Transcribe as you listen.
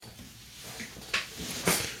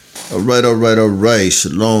All right.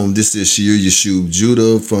 Shalom. This is Shir Yeshub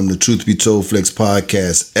Judah from the Truth Be Told Flex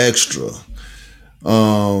Podcast Extra.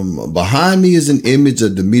 Behind me is an image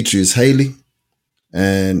of Demetrius Haley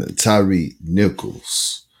and Tyree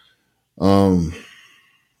Nichols. Demetrius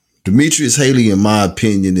Haley, in my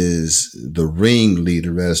opinion, is the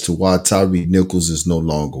ringleader as to why Tyree Nichols is no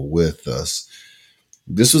longer with us.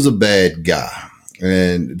 This was a bad guy,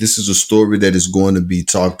 and this is a story that is going to be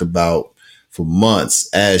talked about for months,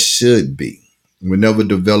 as should be. Whenever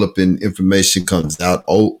developing information comes out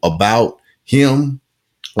about him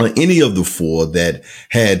or any of the four that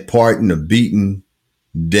had part in the beaten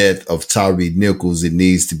death of Tyree Nichols, it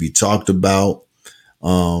needs to be talked about.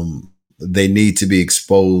 They need to be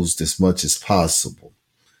exposed as much as possible.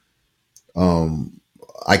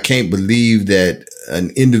 I can't believe that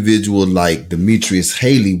an individual like Demetrius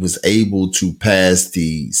Haley was able to pass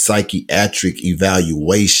the psychiatric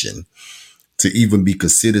evaluation to even be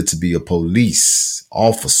considered to be a police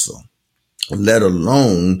officer, let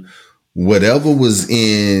alone whatever was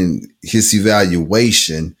in his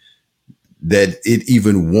evaluation, that it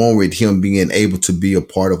even warranted him being able to be a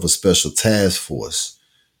part of a special task force,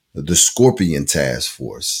 the Scorpion Task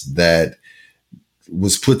Force, that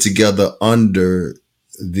was put together under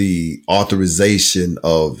the authorization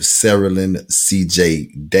of Cerelyn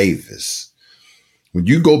C.J. Davis. When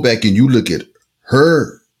you go back and you look at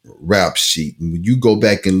her rap sheet, and when you go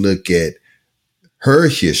back and look at her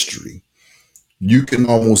history, you can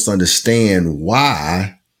almost understand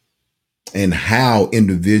why and how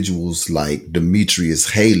individuals like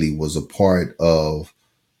Demetrius Haley was a part of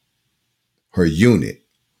her unit.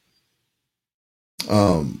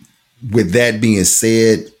 With that being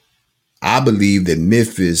said, I believe that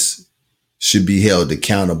Memphis should be held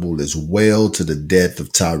accountable as well to the death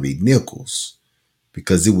of Tyree Nichols,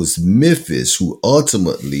 because it was Memphis who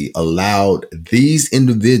ultimately allowed these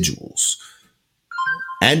individuals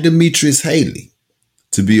and Demetrius Haley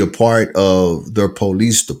to be a part of their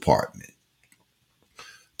police department,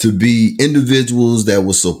 to be individuals that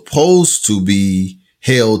were supposed to be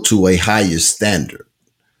held to a higher standard,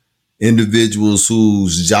 individuals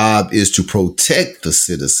whose job is to protect the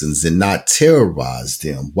citizens and not terrorize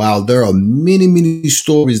them. While there are many, many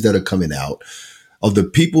stories that are coming out of the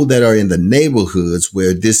people that are in the neighborhoods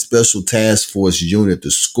where this special task force unit,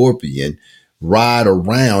 the Scorpion, ride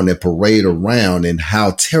around and parade around, and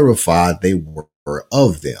how terrified they were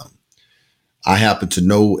of them. I happen to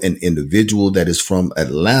know an individual that is from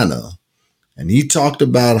Atlanta, and he talked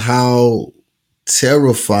about how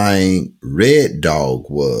terrifying Red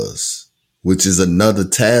Dog was, which is another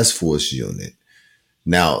task force unit.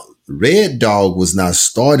 Now, Red Dog was not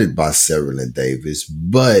started by Cerelyn Davis,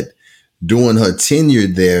 but during her tenure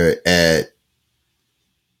there at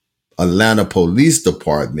Atlanta Police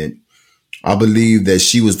Department, I believe that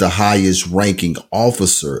she was the highest ranking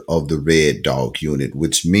officer of the Red Dog unit,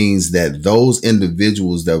 which means that those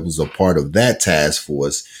individuals that was a part of that task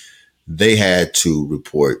force, they had to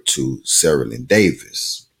report to Cerelyn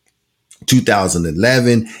Davis.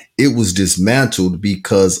 2011, it was dismantled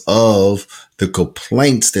because of the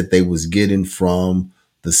complaints that they was getting from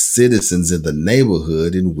the citizens in the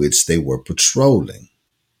neighborhood in which they were patrolling.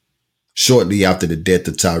 Shortly after the death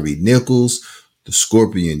of Tyree Nichols, the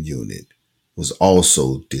Scorpion unit was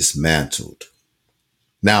also dismantled.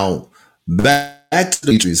 Now, back to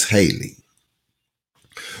Demetrius Haley.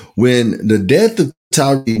 When the death of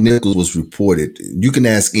Tyree Nichols was reported, you can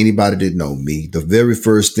ask anybody that know me. The very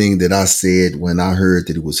first thing that I said when I heard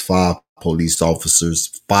that it was five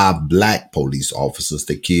black police officers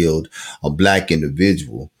that killed a black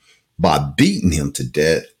individual by beating him to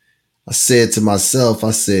death, I said to myself,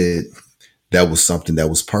 that was something that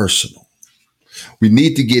was personal. We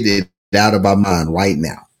need to get it out of our mind right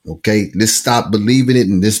now. Okay, let's stop believing it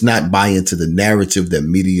and let's not buy into the narrative that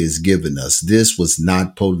media is giving us. This was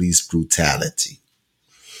not police brutality.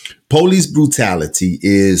 Police brutality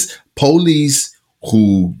is police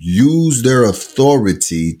who use their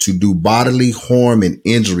authority to do bodily harm and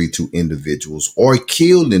injury to individuals or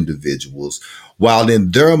kill individuals, while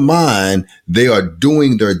in their mind, they are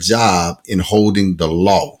doing their job in holding the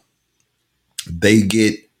law. They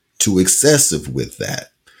get too excessive with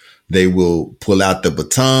that. They will pull out the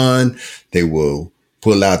baton. They will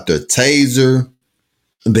pull out their taser.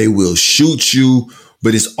 They will shoot you,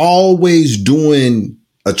 but it's always doing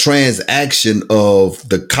a transaction of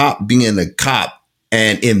the cop being a cop,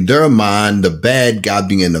 and in their mind, the bad guy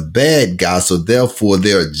being a bad guy. So therefore,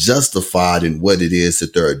 they're justified in what it is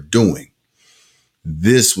that they're doing.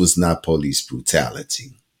 This was not police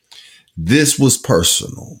brutality. This was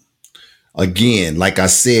personal. Again, like I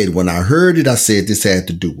said, when I heard it, I said this had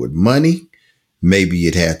to do with money. Maybe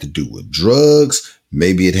it had to do with drugs.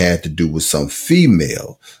 Maybe it had to do with some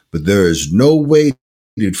female. But there is no way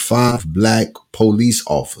that 5 black police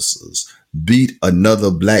officers beat another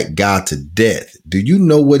black guy to death. Do you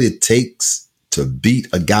know what it takes to beat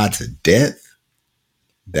a guy to death?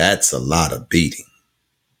 That's a lot of beating.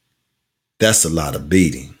 That's a lot of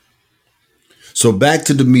beating. So back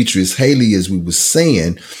to Demetrius Haley, as we were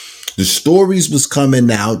saying, the stories was coming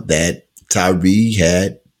out that Tyree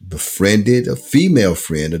had befriended a female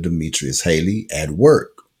friend of Demetrius Haley at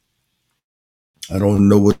work. I don't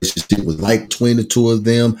know what it was like between the two of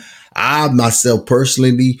them. I myself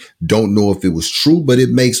personally don't know if it was true, but it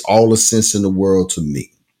makes all the sense in the world to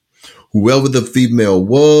me. Whoever the female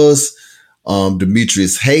was,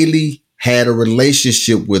 Demetrius Haley had a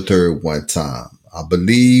relationship with her at one time. I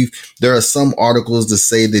believe there are some articles that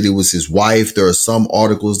say that it was his wife. There are some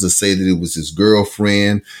articles that say that it was his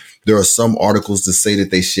girlfriend. There are some articles that say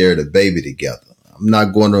that they shared a baby together. I'm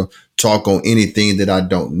not going to talk on anything that I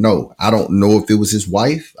don't know. I don't know if it was his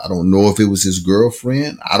wife. I don't know if it was his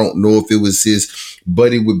girlfriend. I don't know if it was his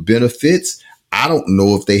buddy with benefits. I don't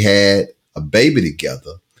know if they had a baby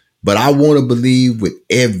together. But I want to believe with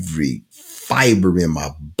every fiber in my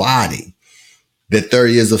body that there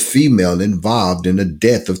is a female involved in the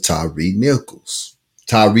death of Tyree Nichols.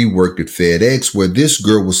 Tyree worked at FedEx, where this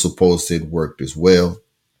girl was supposed to have worked as well.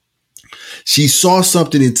 She saw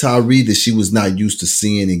something in Tyree that she was not used to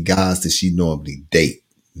seeing in guys that she normally date.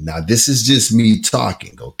 Now, this is just me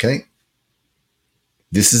talking, okay?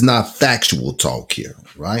 This is not factual talk here,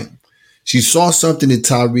 right? She saw something in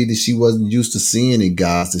Tyree that she wasn't used to seeing in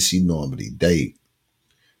guys that she normally date.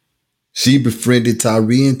 She befriended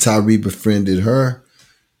Tyree and Tyree befriended her.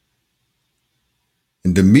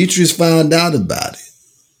 And Demetrius found out about it.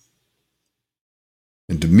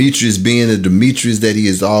 And Demetrius being the Demetrius that he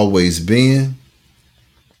has always been.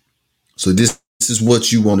 So this is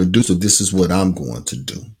what you want to do. So this is what I'm going to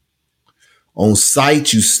do. On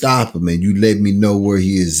site, you stop him and you let me know where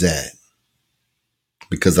he is at,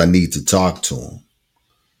 because I need to talk to him.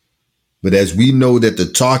 But as we know that the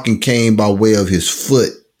talking came by way of his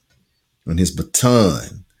foot and his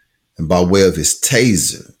baton, and by way of his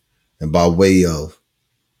taser, and by way of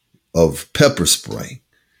pepper spray,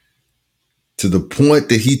 to the point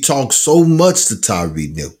that he talked so much to Tyree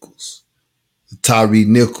Nichols. Tyree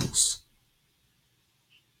Nichols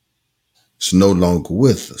is no longer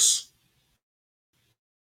with us.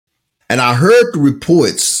 And I heard the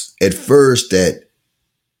reports at first that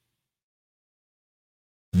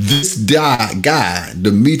this guy,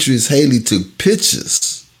 Demetrius Haley, took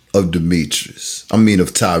pictures of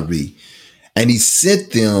Tyree, and he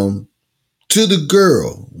sent them to the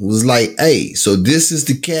girl. It was like, hey, so this is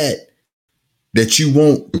the cat that you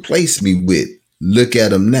won't replace me with. Look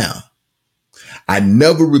at him now. I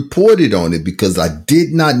never reported on it because I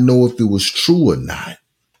did not know if it was true or not.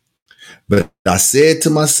 But I said to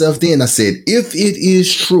myself then, I said, if it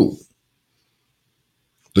is true,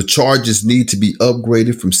 the charges need to be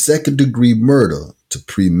upgraded from second-degree murder to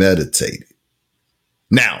premeditated.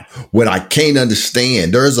 Now, what I can't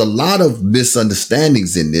understand, there's a lot of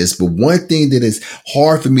misunderstandings in this, but one thing that is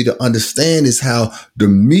hard for me to understand is how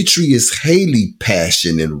Demetrius Haley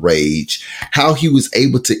passion and rage, how he was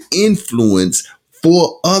able to influence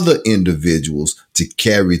 4 other individuals to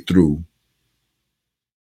carry through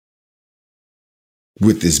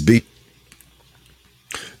with this beat.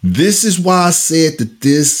 This is why I said that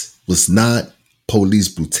this was not police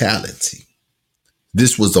brutality.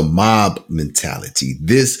 This was a mob mentality.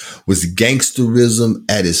 This was gangsterism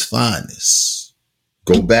at its finest.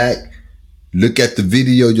 Go back, look at the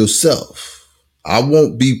video yourself. I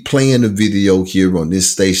won't be playing the video here on this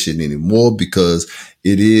station anymore because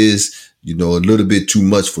it is, a little bit too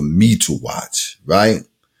much for me to watch, right?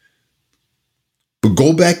 But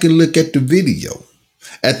go back and look at the video.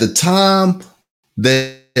 At the time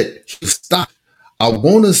that he stopped, I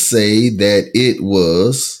want to say that it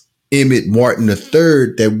was Emmett Martin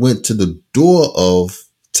III that went to the door of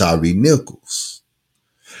Tyree Nichols.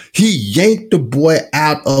 He yanked the boy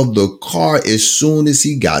out of the car as soon as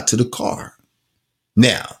he got to the car.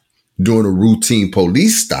 Now, during a routine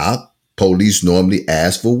police stop, police normally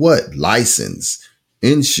ask for what? License,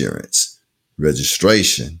 insurance,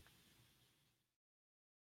 registration.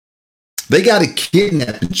 They got a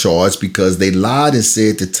kidnapping charge because they lied and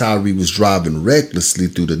said that Tyree was driving recklessly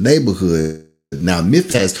through the neighborhood. Now,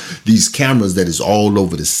 Memphis has these cameras that is all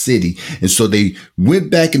over the city. And so they went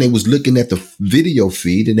back and they was looking at the video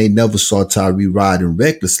feed and they never saw Tyree riding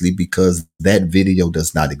recklessly because that video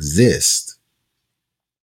does not exist.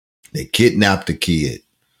 They kidnapped the kid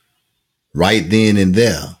right then and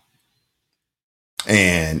there.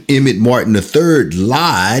 And Emmett Martin III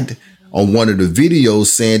lied on one of the videos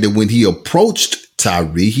saying that when he approached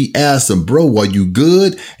Tyre, he asked him, bro, are you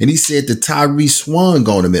good? And he said that Tyre swung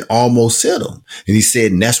on him and almost hit him. And he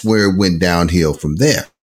said, and that's where it went downhill from there.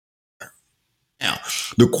 Now,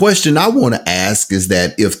 the question I want to ask is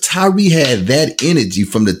that if Tyre had that energy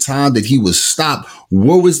from the time that he was stopped,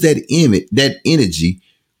 where was that energy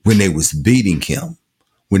when they was beating him?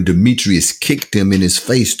 When Demetrius kicked him in his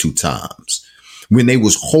face 2 times? When they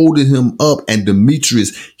was holding him up and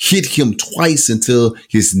Demetrius hit him twice until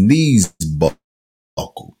his knees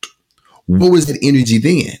buckled? What was that energy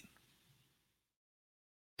then?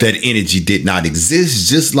 That energy did not exist,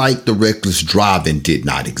 just like the reckless driving did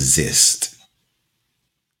not exist.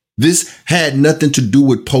 This had nothing to do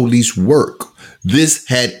with police work. This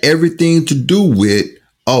had everything to do with,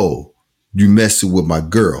 oh, you messing with my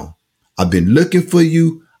girl. I've been looking for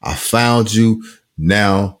you. I found you.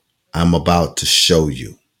 Now I'm about to show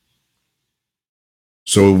you.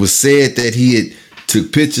 So it was said that he had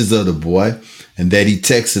took pictures of the boy and that he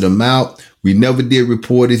texted him out. We never did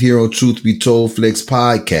report it here on Truth Be Told Flex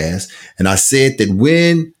podcast. And I said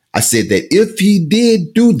that if he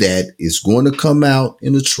did do that, it's going to come out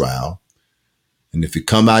in a trial. And if it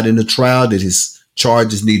come out in a trial, that his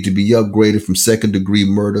charges need to be upgraded from 2nd-degree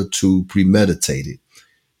murder to premeditated.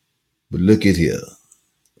 But look at here.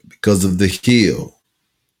 Because of the Hill,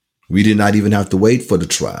 we did not even have to wait for the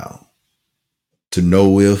trial to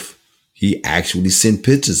know if he actually sent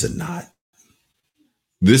pictures or not.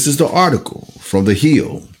 This is the article from the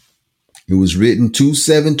Hill. It was written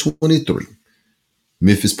 2/7/23.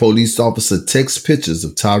 Memphis police officer texts pictures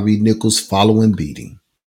of Tyre Nichols following beating.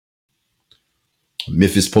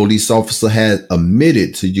 Memphis police officer had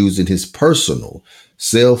admitted to using his personal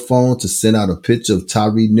cell phone to send out a picture of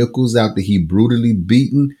Tyre Nichols after he brutally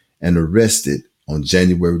beaten and arrested on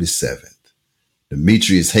January the 7th.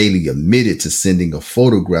 Demetrius Haley admitted to sending a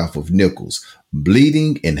photograph of Nichols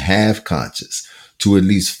bleeding and half conscious to at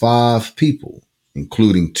least 5 people,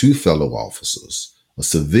 including 2 fellow officers, a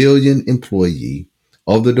civilian employee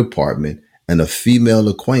of the department, and a female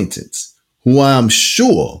acquaintance who I am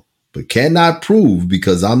sure but cannot prove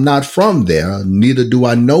because I'm not from there, neither do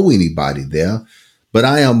I know anybody there, but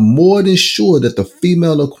I am more than sure that the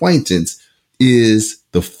female acquaintance is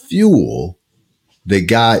the fuel that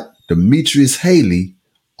got Demetrius Haley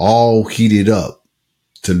all heated up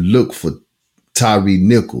to look for Tyre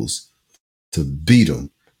Nichols to beat him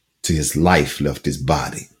till his life left his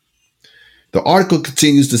body. The article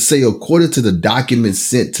continues to say, according to the documents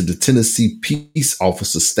sent to the Tennessee Peace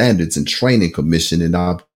Officer Standards and Training Commission and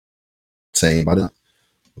obtained by the,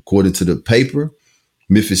 according to the paper,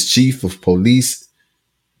 Memphis Chief of Police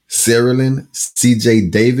Cerilyn C.J.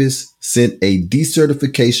 Davis sent a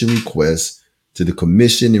decertification request to the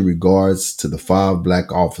commission in regards to the 5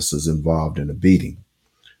 black officers involved in the beating.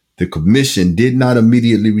 The commission did not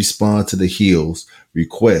immediately respond to the Hill's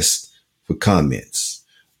request for comments.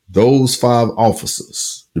 Those 5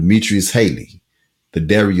 officers, Demetrius Haley,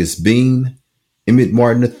 Thaddeus Bean, Emmett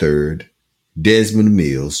Martin III, Desmond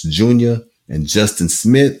Mills Jr., and Justin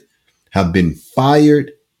Smith, have been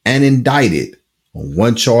fired and indicted on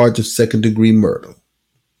 1 charge of 2nd-degree murder,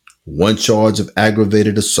 1 charge of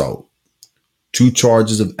aggravated assault, 2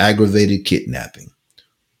 charges of aggravated kidnapping,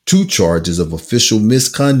 2 charges of official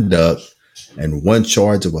misconduct, and 1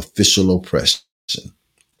 charge of official oppression.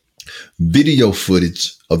 Video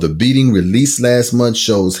footage of the beating released last month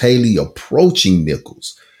shows Haley approaching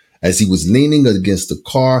Nichols as he was leaning against the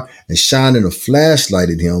car and shining a flashlight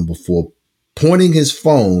at him before pointing his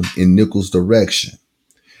phone in Nichols' direction.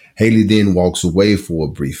 Haley then walks away for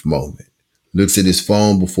a brief moment, looks at his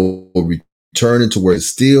phone before returning to where it's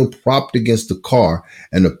still propped against the car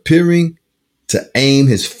and appearing to aim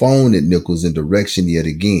his phone at Nichols in direction yet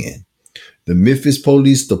again. The Memphis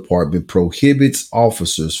Police Department prohibits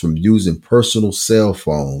officers from using personal cell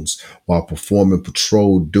phones while performing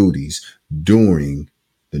patrol duties during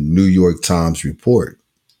the New York Times report.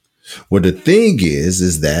 Well, the thing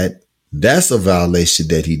is that that's a violation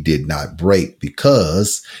that he did not break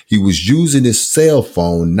because he was using his cell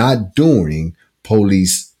phone not during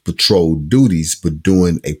police patrol duties, but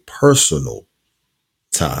during a personal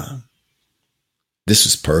time. This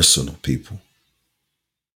was personal, people.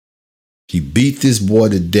 He beat this boy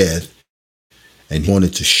to death and he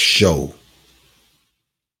wanted to show,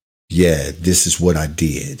 yeah, this is what I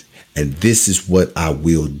did and this is what I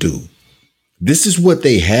will do. This is what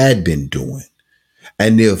they had been doing.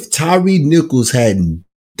 And if Tyre Nichols hadn't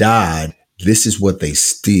died, this is what they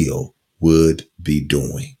still would be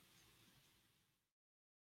doing.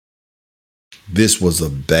 This was a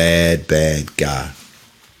bad, bad guy.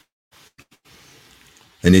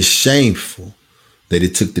 And it's shameful that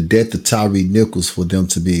it took the death of Tyre Nichols for them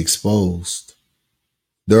to be exposed.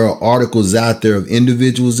 There are articles out there of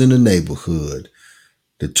individuals in the neighborhood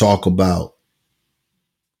that talk about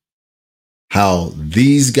how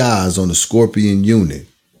these guys on the Scorpion unit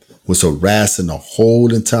was harassing the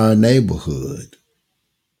whole entire neighborhood.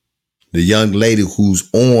 The young lady whose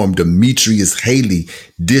arm, Demetrius Haley,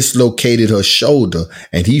 dislocated her shoulder,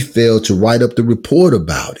 and he failed to write up the report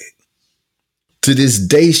about it. To this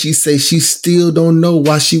day, she says she still don't know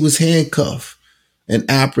why she was handcuffed and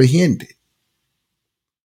apprehended.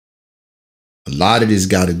 A lot of this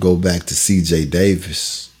got to go back to C.J.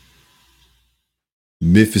 Davis.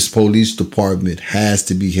 Memphis Police Department has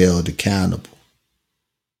to be held accountable.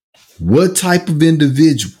 What type of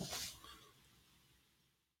individual?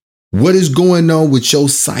 What is going on with your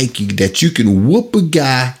psyche that you can whoop a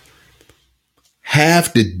guy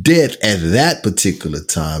half to death at that particular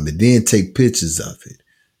time and then take pictures of it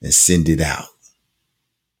and send it out?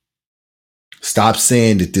 Stop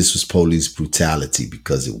saying that this was police brutality,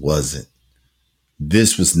 because it wasn't.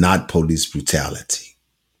 This was not police brutality.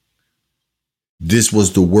 This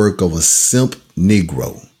was the work of a simp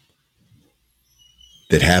Negro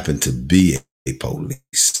that happened to be a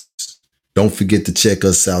police. Don't forget to check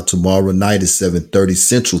us out tomorrow night at 7:30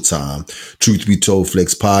 Central Time. Truth Be Told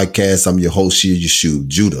Flex Podcast. I'm your host here, Yeshua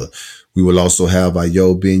Judah. We will also have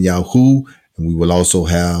Ayo Ben Yahoo, and we will also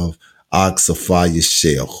have Oxafaya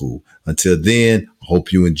Shehu. Until then, I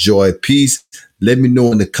hope you enjoy. Peace. Let me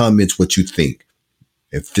know in the comments what you think,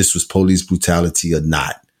 if this was police brutality or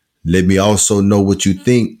not. Let me also know what you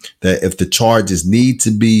think, that if the charges need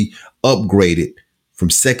to be upgraded from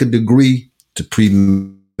second degree to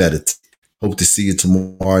premeditated. Hope to see you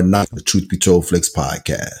tomorrow night on the Truth Be Told Flex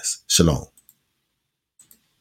Podcast. Shalom.